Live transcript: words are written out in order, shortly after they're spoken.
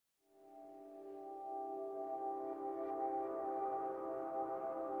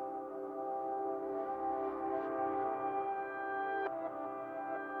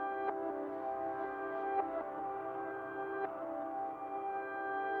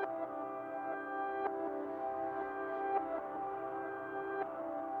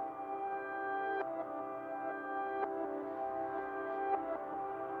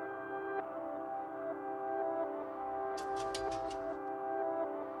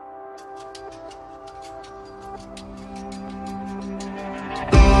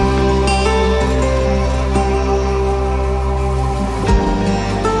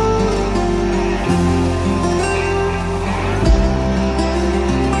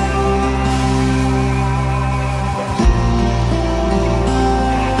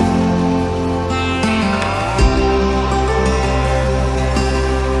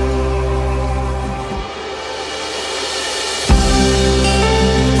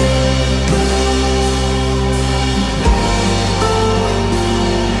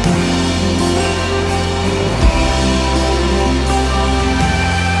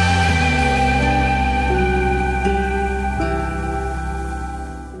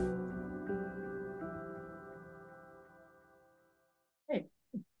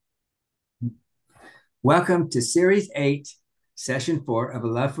Welcome to Series 8, Session 4 of A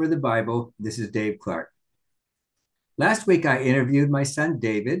Love for the Bible. This is Dave Clark. Last week, I interviewed my son,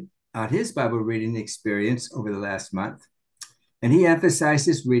 David, on his Bible reading experience over the last month, and he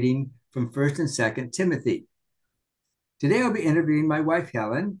emphasizes reading from 1st and 2nd Timothy. Today, I'll be interviewing my wife,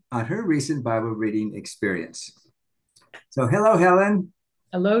 Helen, on her recent Bible reading experience. So, hello, Helen.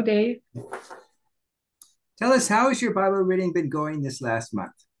 Hello, Dave. Tell us, how has your Bible reading been going this last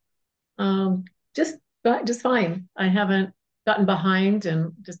month? Just fine. I haven't gotten behind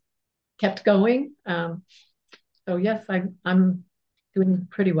and just kept going. So yes, I'm doing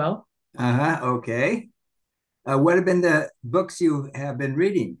pretty well. Okay. What have been the books you have been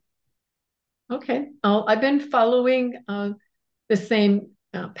reading? Okay. I've been following the same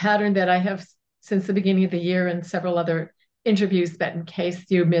pattern that I have since the beginning of the year and several other interviews, but in case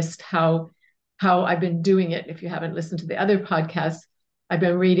you missed how I've been doing it, if you haven't listened to the other podcasts, I've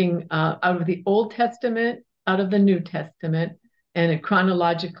been reading out of the Old Testament, out of the New Testament, and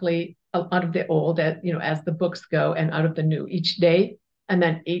chronologically out of the Old, as the books go, and out of the New each day. And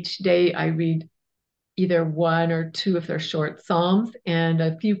then each day I read either one or two if they're short Psalms and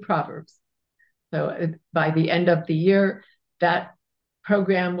a few Proverbs. So by the end of the year, that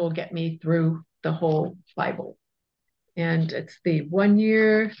program will get me through the whole Bible. And it's the 1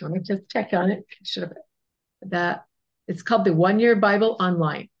 year, let me just check on it. Should have that. It's called the 1 Year Bible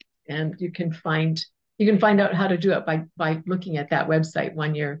Online, and you can find out how to do it by looking at that website,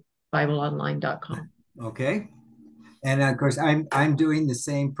 oneyearbibleonline.com. Okay, and of course, I'm doing the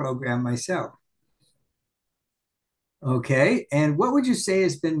same program myself. Okay, and what would you say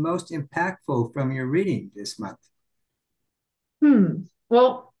has been most impactful from your reading this month?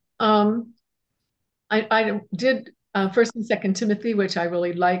 Well, I did 1st and 2nd Timothy, which I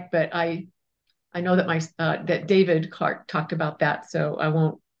really like, but I know that that David Clark talked about that, so I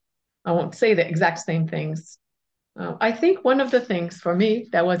won't say the exact same things. I think one of the things for me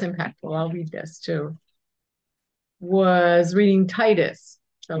that was impactful, I'll read this too, was reading Titus.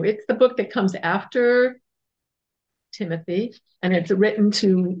 So it's the book that comes after Timothy, and it's written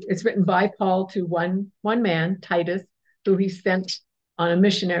by Paul to one man, Titus, who he sent on a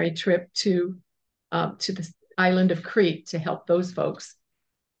missionary trip to the island of Crete to help those folks.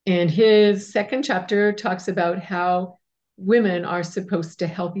 And his 2nd chapter talks about how women are supposed to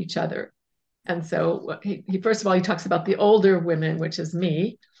help each other. And so he first of all, he talks about the older women, which is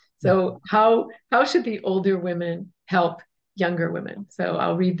me. So how should the older women help younger women? So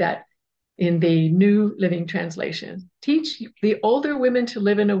I'll read that in the New Living Translation. Teach the older women to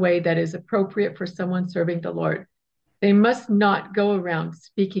live in a way that is appropriate for someone serving the Lord. They must not go around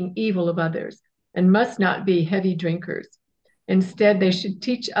speaking evil of others and must not be heavy drinkers. Instead, they should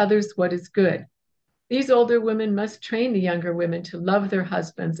teach others what is good. These older women must train the younger women to love their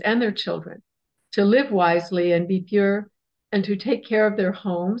husbands and their children, to live wisely and be pure, and to take care of their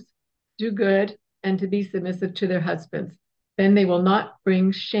homes, do good, and to be submissive to their husbands. Then they will not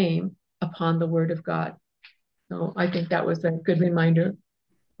bring shame upon the word of God. So I think that was a good reminder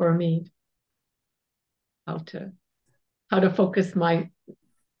for me how to focus my,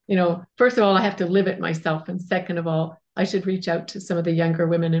 first of all, I have to live it myself. And second of all, I should reach out to some of the younger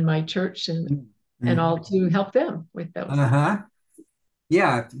women in my church and all to help them with those.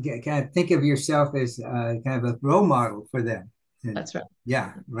 Yeah, kind of think of yourself as kind of a role model for them. That's right.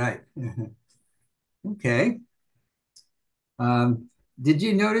 Yeah, right. Okay. Did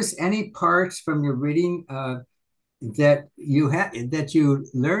you notice any parts from your reading that you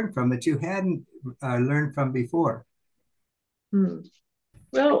learned from that you hadn't learned from before?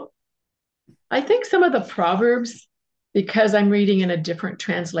 Well, I think some of the Proverbs, because I'm reading in a different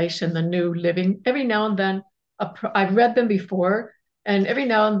translation, the New Living, every now and then, I've read them before, and every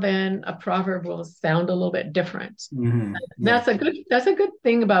now and then a proverb will sound a little bit different. Mm-hmm. That's a good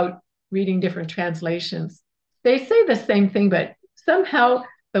thing about reading different translations. They say the same thing, but somehow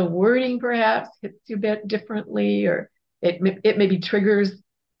the wording perhaps hits you a bit differently, or it maybe triggers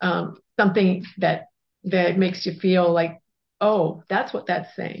something that makes you feel like, oh, that's what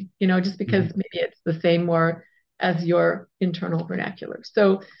that's saying, just because Mhm. maybe it's the same more as your internal vernacular.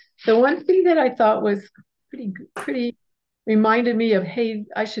 So the one thing that I thought was pretty reminded me of, hey,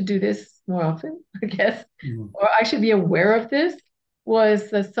 I should do this more often, I guess, Mhm. or I should be aware of this, was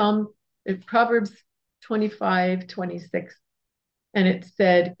the Proverbs 25:26. And it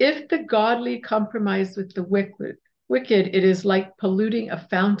said, if the godly compromise with the wicked, it is like polluting a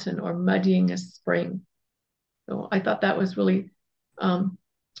fountain or muddying a spring. So I thought that was really um,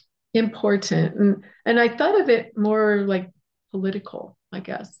 important. And I thought of it more like political, I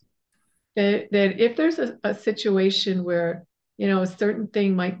guess. That if there's a situation where, a certain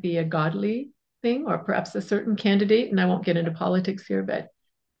thing might be a godly thing, or perhaps a certain candidate, and I won't get into politics here, but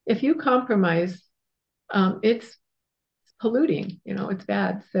if you compromise, it's polluting, it's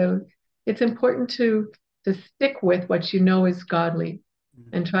bad. So it's important to stick with what you know is godly,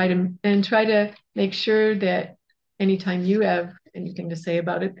 and try to make sure that anytime you have anything to say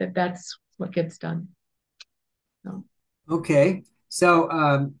about it, that's what gets done. So, Okay.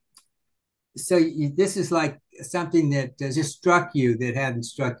 This is like something that just struck you that hadn't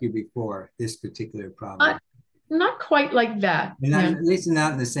struck you before, this particular problem. not not quite like that. And not, Yeah. at least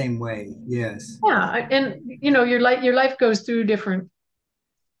not in the same way. Yes. Yeah, and your life goes through different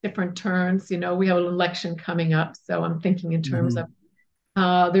turns. We have an election coming up, so I'm thinking in terms of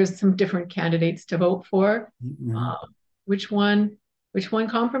Mhm. there's some different candidates to vote for. Mhm. Uh, which one which one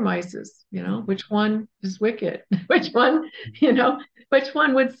compromises? Which one is wicked? Which one, which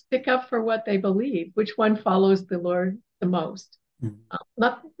one would stick up for what they believe? Which one follows the Lord the most? Mhm.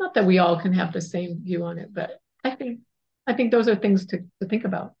 Not that we all can have the same view on it, but I think those are things to think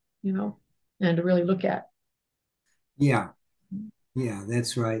about, and to really look at. Yeah. Yeah,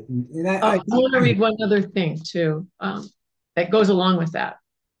 that's right. And Oh, I want to read one other thing too, that goes along with that.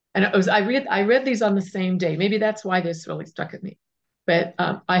 And I read these on the same day. Maybe that's why this really stuck at me. But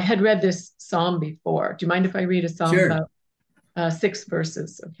I had read this psalm before. Do you mind if I read a psalm sure. about 6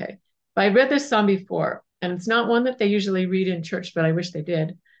 verses? Okay. But I read this psalm before, and it's not one that they usually read in church, but I wish they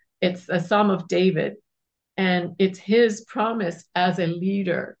did. It's a psalm of David, and it's his promise as a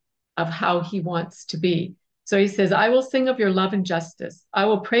leader of how he wants to be. So he says, I will sing of your love and justice. I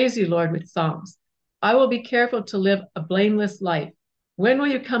will praise you, Lord, with songs. I will be careful to live a blameless life. When will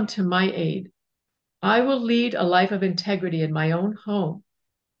you come to my aid? I will lead a life of integrity in my own home.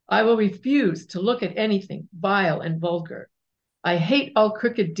 I will refuse to look at anything vile and vulgar. I hate all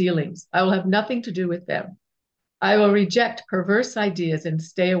crooked dealings. I will have nothing to do with them. I will reject perverse ideas and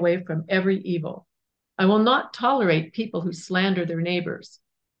stay away from every evil. I will not tolerate people who slander their neighbors.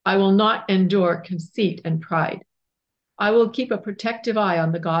 I will not endure conceit and pride. I will keep a protective eye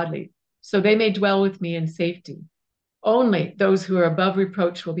on the godly, so they may dwell with me in safety. Only those who are above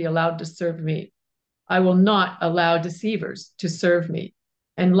reproach will be allowed to serve me. I will not allow deceivers to serve me,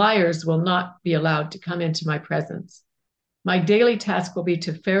 and liars will not be allowed to come into my presence. My daily task will be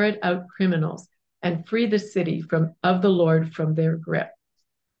to ferret out criminals and free the city of the Lord from their grip.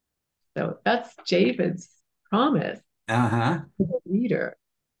 So that's David's promise Uh-huh. to the leader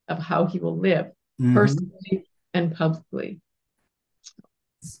of how he will live Hmm. personally and publicly.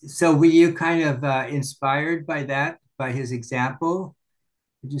 So were you kind of inspired by that, by his example,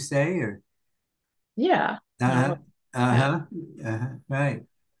 would you say, or Yeah, uh-huh, yeah, uh-huh, uh-huh, right.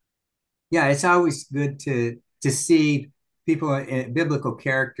 Yeah, it's always good to see people biblical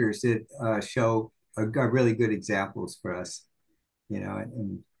characters that show are really good examples for us,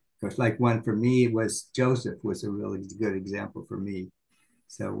 and of course, like one for me was Joseph was a really good example for me.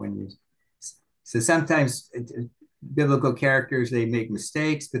 So so sometimes biblical characters they make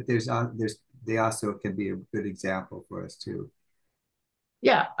mistakes, but there's they also can be a good example for us too.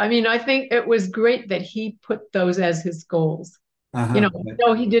 yeah. I mean, I think it was great that he put those as his goals. Uh-huh.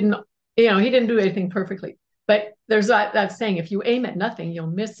 No, he didn't do anything perfectly. But there's that saying, if you aim at nothing, you'll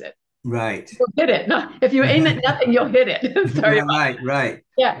miss it. Right. You'll hit it. No, if you aim at nothing, you'll hit it. Sorry about Right, right.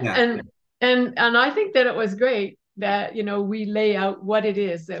 Yeah. Yeah, And I think that it was great that, we lay out what it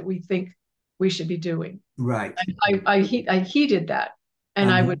is that we think we should be doing. right. He did that. And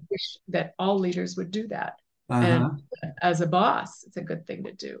I Uh-huh. would wish that all leaders would do that. And Uh-huh. as a boss, it's a good thing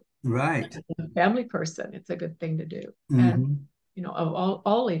to do. Right. As a family person, it's a good thing to do. And, Hmm. of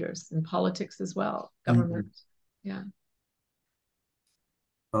all leaders in politics as well, government. Hmm. Yeah.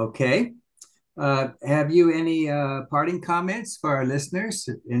 Okay. Have you any parting comments for our listeners?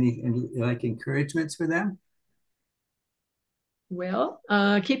 Any like encouragements for them? Well,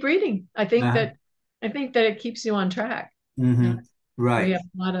 keep reading. I think Uh-huh. that it keeps you on track. Hmm. Yeah. We Right. have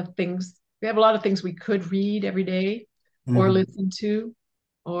a lot of things. We have a lot of things we could read every day or Hmm. listen to,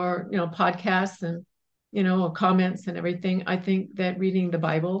 or podcasts and comments and everything. I think that reading the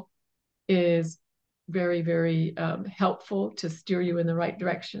Bible is very, very helpful to steer you in the right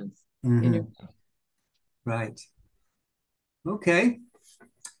directions in your Hmm. Right. Okay.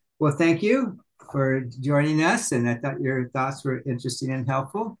 Well, thank you for joining us. And I thought your thoughts were interesting and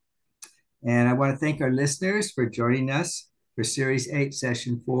helpful. And I want to thank our listeners for joining us for Series 8,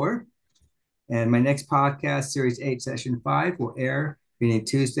 Session 4. And my next podcast, Series 8, Session 5, will air beginning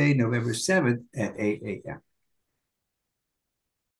Tuesday, November 7th at 8 a.m.